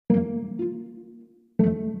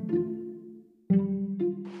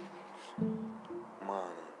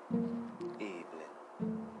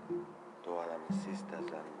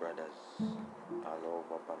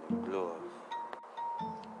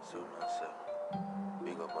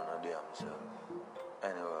So,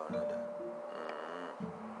 anyway, another.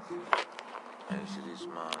 I see this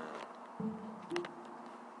man.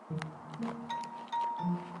 This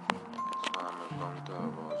man is going to talk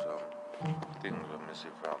about some things that I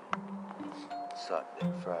see from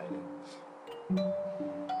Saturday, Friday. So,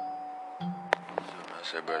 I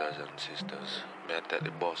say, brothers and sisters, may I take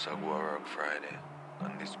the bus and go to work Friday.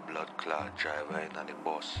 And this blood clot driver in the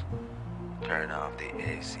bus turn off the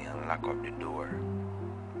AC and lock up the door.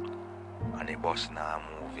 And the bus now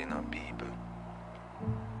moving on people.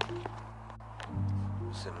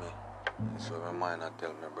 See me? So my mind I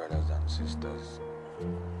tell my brothers and sisters,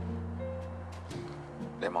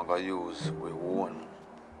 them are gonna use we own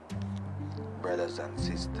brothers and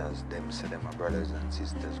sisters. Them say them are brothers and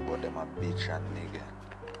sisters, but them are bitch and nigga.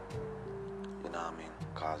 You know what I mean?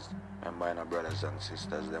 Cause remember, my brothers and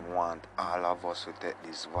sisters, them want all of us to take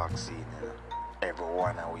this vaccine, you know?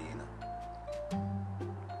 Everyone away, you know?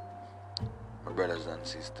 My brothers and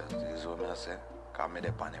sisters, this is what I say. Cause me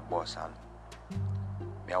dey on the bus and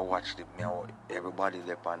I watch everybody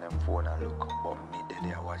there on them phone and look, but me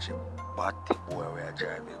there I watch a bad boy where I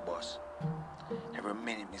drive the bus. Every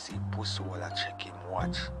minute me see pussy while I check him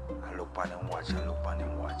watch. I look on him watch, I look on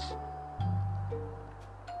him watch.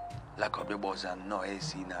 Lock up the bus and no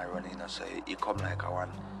AC now running, so he come like a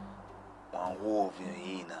one wove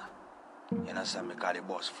in you know, so me call the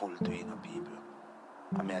bus full to people.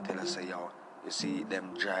 I mean I tell you say yo, you see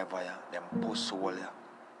them driver them pussy while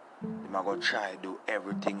them are going to try to do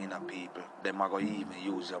everything in a people. Them are going to even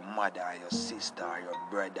use your mother, your sister, your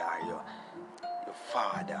brother, your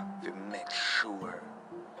father to make sure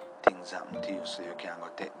things happen to you so you can go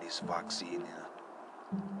take this vaccine, you know.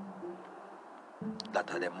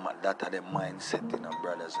 That are the mindset, you know,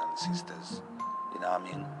 brothers and sisters. You know what I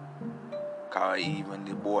mean? Because even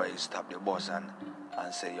the boys stop the bus and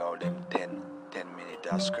say, yo, them 10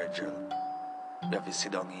 minute schedule. You have to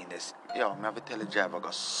sit down in this. Yo, I have to tell the driver, go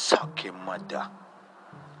suck your mother.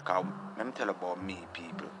 Because let me tell about me,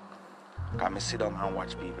 people. Because I sit down and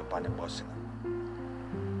watch people on the bus. You know?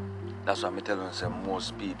 That's why I'm telling you, say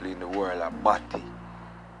most people in the world are batty.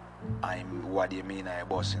 What do you mean I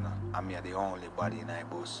bus, you know? I'm the only body in a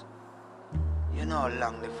bus. You know how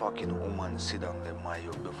long the fucking woman sit down the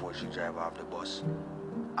mayo before she drive off the bus?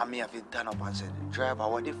 I have to turn up and say, driver,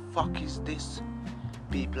 what the fuck is this?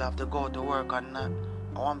 People have to go to work and I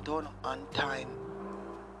want to on time.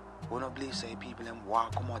 We don't believe say people them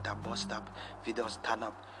walk come out at bus stop. If you just stand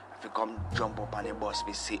up, if you come jump up on the bus,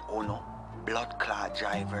 we say, oh no, blood clot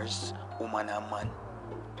drivers, woman and man.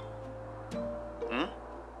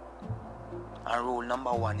 And rule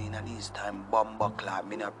number one in this time, bomber clot,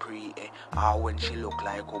 me not pre when she look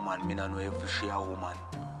like woman, me not know if she a woman.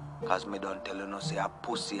 Cause me don't tell you no say a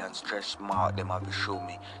pussy and stretch mark them have to show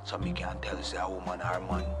me so me can tell you say a woman or a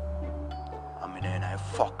man. I mean then I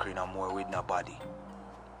fucking no more with nobody.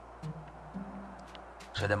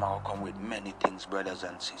 So them are come with many things, brothers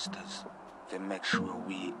and sisters, to make sure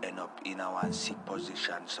we end up in our sick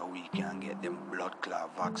position so we can get them blood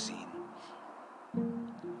clot vaccine.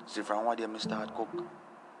 See from what day me start cook, me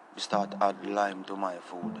start add lime to my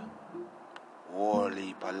food. Whole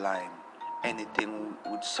heap of lime. Anything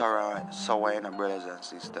with sour in a brothers and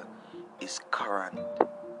sisters is current,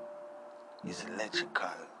 is electrical.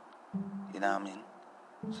 You know what I mean?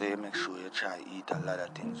 So you make sure you try to eat a lot of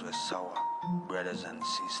things with sour, brothers and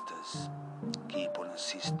sisters. Keep on the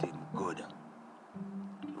system good.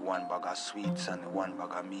 The one bag of sweets and the one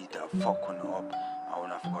bag of meat are fucking up. I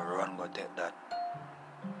wanna go run go take that.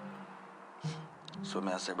 So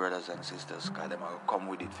me I say brothers and sisters, cause them will come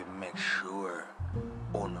with it to make sure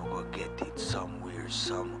no go get it somewhere,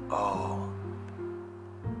 somehow.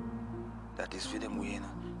 That is for them way, you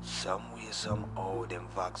know. Somewhere, somehow, them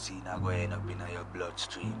vaccine are going to end up in your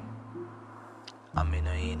bloodstream. I mean,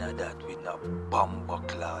 I ain't that with no bomber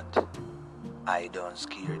clot. I don't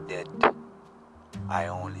scare death. I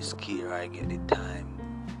only scare I get the time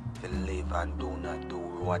to live and do not do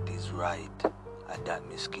what is right. And that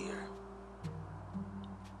me scare.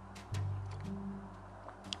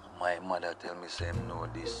 My mother tell me say know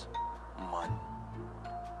this man,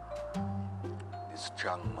 this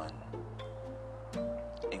strong man,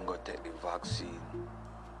 he go take the vaccine.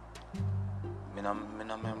 Me no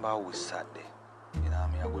remember which Saturday. You know what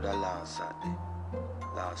I mean? I go to last Saturday.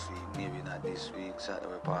 Last week, maybe not this week,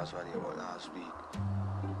 Saturday we passed what about last week.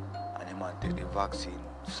 And the man take the vaccine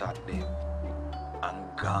Saturday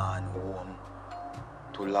and gone home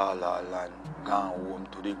to La La Land, gone home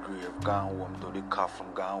to the grave, gone home to the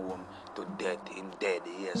coffin, gone home to death in dead,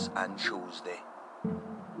 yes, on Tuesday.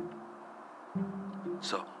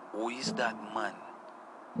 So, who is that man?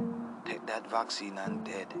 Take that vaccine and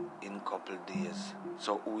dead in couple days.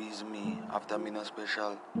 So who is me after me no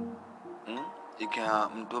special? It can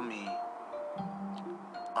happen to me.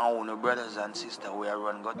 And when the brothers and sisters we are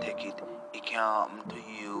run go take it, it can happen to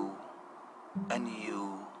you and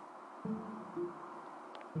you.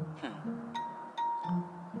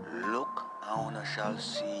 Look and one shall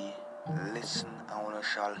see, listen and one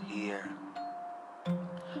shall hear.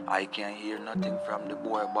 I can't hear nothing from the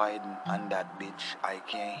boy Biden and that bitch. I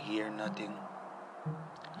can't hear nothing.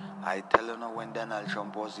 I tell you now, when Donald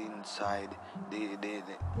Trump was inside,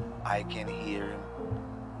 I can hear him.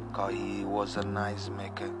 Cause he was a nice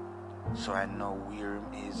maker. So I know where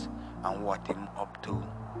him is and what him up to.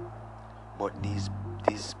 But this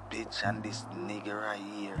bitch and this nigga right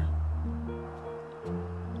here,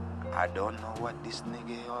 I don't know what this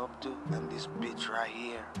nigga up to and this bitch right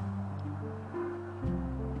here.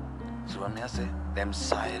 So when I say them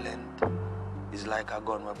silent, it's like a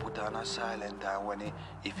gun we put on a silent, and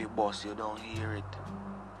if you bust you don't hear it.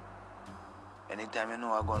 Anytime you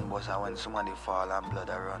know a gun bust and when somebody fall and blood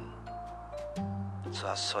a run. So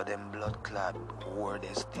I saw them blood clot where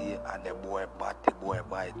they stay and the boy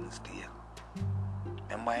Biden stay.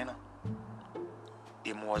 Remember you know?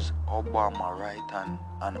 Him was Obama right hand,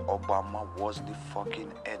 and Obama was the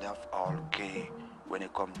fucking head of all gay when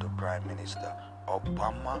it come to Prime Minister.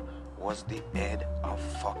 Obama was the head of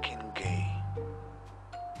fucking gay.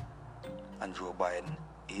 And Joe Biden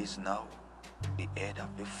is now the head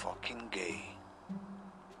of the fucking gay.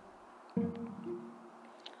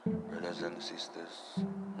 Brothers and sisters,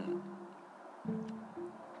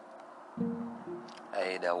 I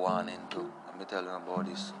had a warning too. Let me tell you about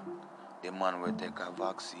this. The man will take a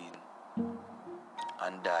vaccine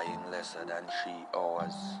and die in less than 3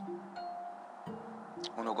 hours.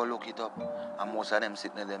 You know, go look it up, and most of them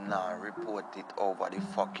sitting there now report it over the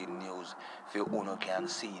fucking news. If you can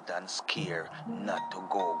see it and scare not to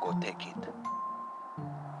go take it.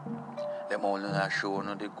 Them only not show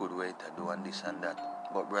the good way to do and this and that.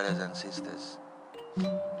 But brothers and sisters,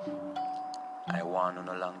 I warned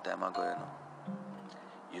you a long time ago, you know.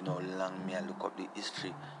 You know, long me I look up the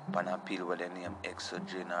history pan a pill where the name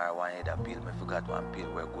Exogen or one head a pill. I forgot one pill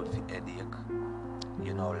were good for headache.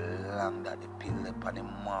 You know, long that the pill upon the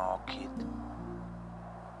market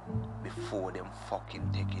before them fucking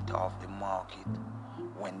take it off the market.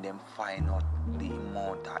 When them find out the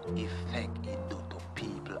amount of effect it do to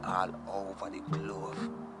people all over the globe.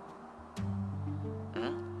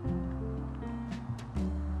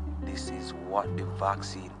 This is what the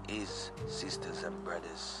vaccine is, sisters and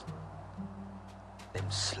brothers. Them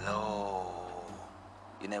slow.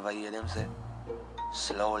 You never hear them say?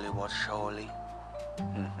 Slowly but surely.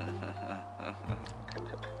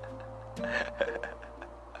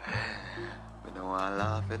 We don't want to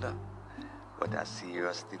laugh, you know. But a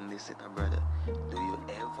serious thing, this, you know, brother. Do you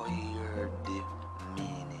ever hear the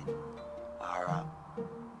meaning? Or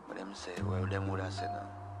what them say? Well, them would have said,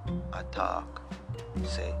 a talk.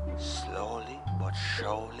 Say, slowly but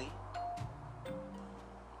surely.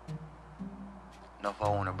 Now for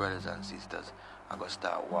our brothers and sisters, I'm going to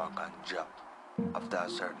start walk and job after a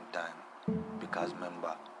certain time. Because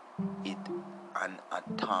remember, it and a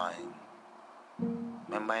time.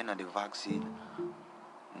 Remember, you know, the vaccine,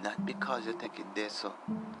 not because you take it there, so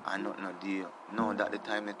I not no deal. No, that the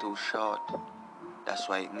time is too short. That's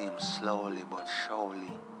why it named slowly but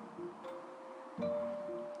surely.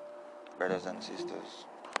 Brothers and sisters,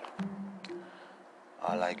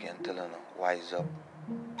 all I can tell you, wise up.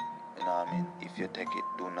 You know what I mean? If you take it,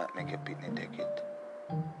 do not make your pitney take it.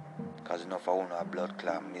 Because enough of a blood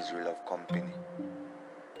clot misery of company.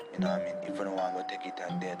 You know what I mean? If you don't want to take it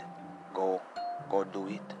and dead, go do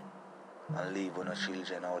it. And leave on the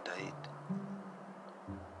children out of it.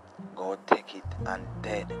 Go take it and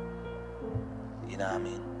dead. You know what I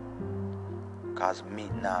mean? Cause me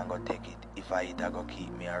now go take it. If I eat, I go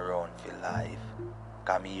keep me around for life.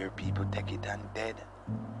 Cause me hear people take it and dead.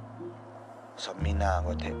 So me now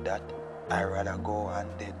go take that. I rather go and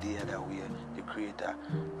dead the other way. The Creator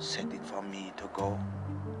set it for me to go.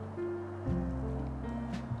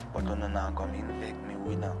 But you now come infect me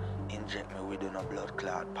with no, inject me with no blood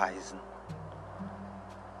clot poison.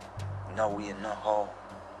 No way, no how.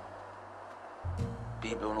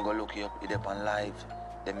 People who go look you up, it up on live.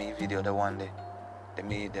 They me video the one day. They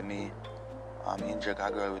me inject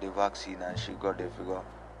a girl with the vaccine and she got there if you go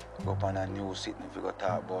up on a news sitting if you go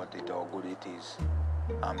talk about it how good it is.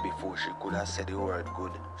 And before she could have said the word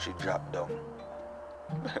good, she dropped down.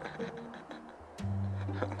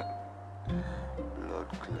 Blood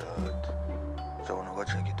clot. So when we go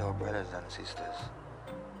check it out, brothers and sisters.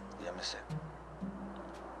 Yeah, me say.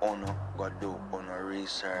 uno go do uno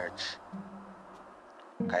research.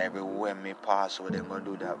 Cause everywhere me pass where them gonna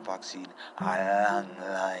do that vaccine are long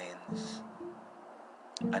lines.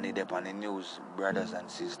 And it up on the news, brothers and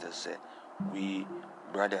sisters say, we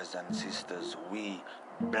brothers and sisters, we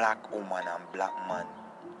black woman and black man,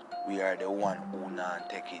 we are the one who not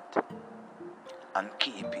take it. And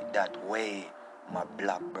keep it that way, my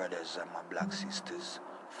black brothers and my black sisters.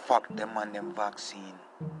 Fuck them and them vaccine.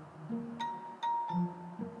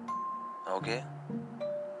 Okay?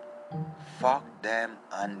 Fuck them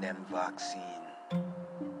and them vaccine.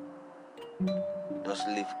 Just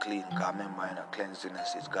live clean, because remember,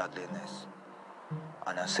 cleanliness is godliness.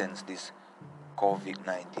 And I sense this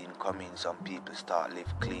COVID-19 coming, some people start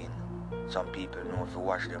live clean. Some people know if you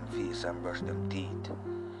wash them face and brush them teeth.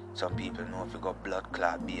 Some people know if you got blood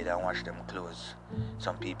clot beard and wash them clothes.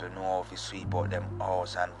 Some people know if you sweep out them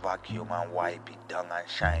house and vacuum and wipe it down and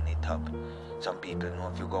shine it up. Some people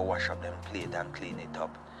know if you go wash up them plate and clean it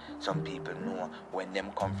up. Some people know when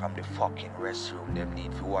them come from the fucking restroom, them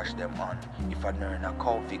need to wash them on. If I learn a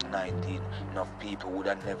COVID-19, enough people would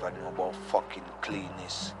have never know about fucking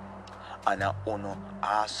cleanness. And a uno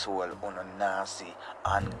asshole, uno nasty,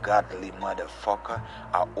 ungodly motherfucker,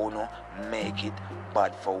 a uno make it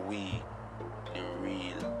bad for we, the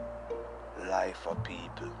real life of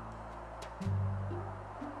people.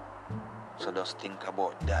 So just think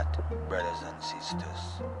about that, brothers and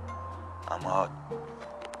sisters. I'm out.